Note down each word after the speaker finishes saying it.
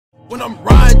When I'm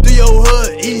riding through your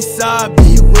hood, east side,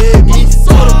 be with me.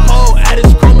 So the pole at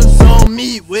his chromosome,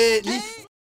 meet with me.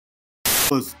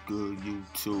 What's good,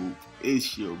 YouTube?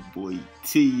 It's your boy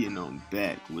T, and I'm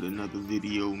back with another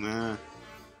video, man.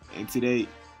 And today,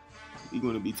 we're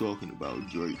gonna be talking about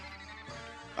Drake.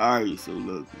 Alright, so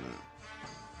look, man.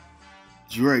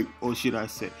 Drake, or should I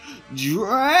say,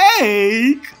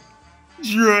 Drake?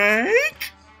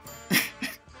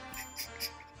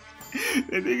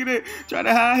 That nigga that trying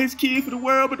to hide his kid for the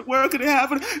world, but the world couldn't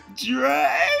have it.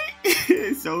 Drake!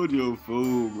 Soulja a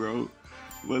fool, bro.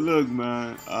 But look,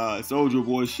 man, Soulja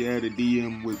Boy shared a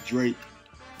DM with Drake.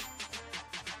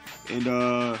 And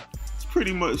it's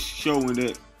pretty much showing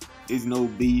that there's no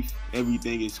beef.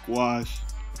 Everything is squashed.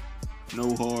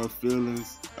 No hard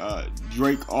feelings.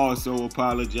 Drake also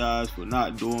apologized for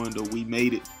not doing the We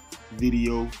Made It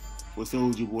video for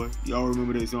Soulja Boy. Y'all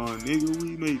remember that song, nigga,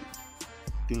 we made it.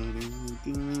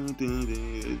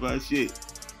 It's my shit.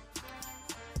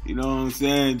 You know what I'm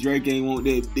saying? Drake ain't want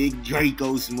that big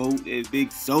Draco smoke, that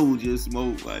big Soulja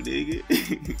smoke, my nigga.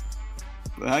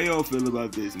 But how y'all feel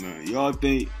about this, man? Y'all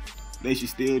think they should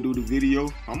still do the video?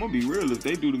 I'm gonna be real, if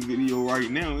they do the video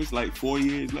right now, it's like 4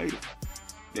 years later.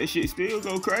 That shit still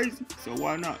go crazy, so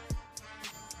why not?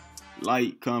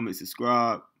 Like, comment,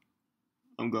 subscribe.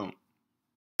 I'm gone.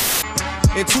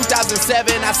 In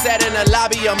 2007, I sat in the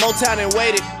lobby of Motown and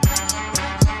waited.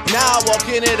 Now I walk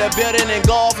into the building and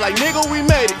go off like, nigga, we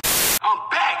made it. I'm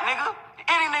back, nigga.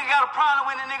 Any nigga got a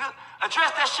problem with it, nigga?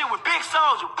 Address that shit with Big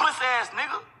Soulja, pussy ass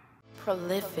nigga.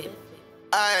 Prolific.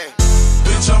 Aye.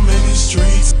 Bitch, I'm in these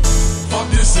streets.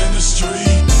 Fuck this industry.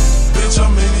 Bitch,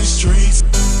 I'm in these streets.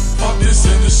 Fuck this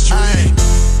industry.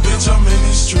 Bitch, I'm in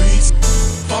these streets.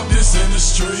 Fuck this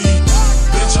industry.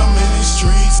 Bitch, I'm in these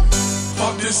streets.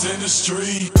 Fuck this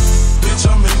industry. Bitch,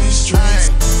 I'm in these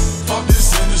streets.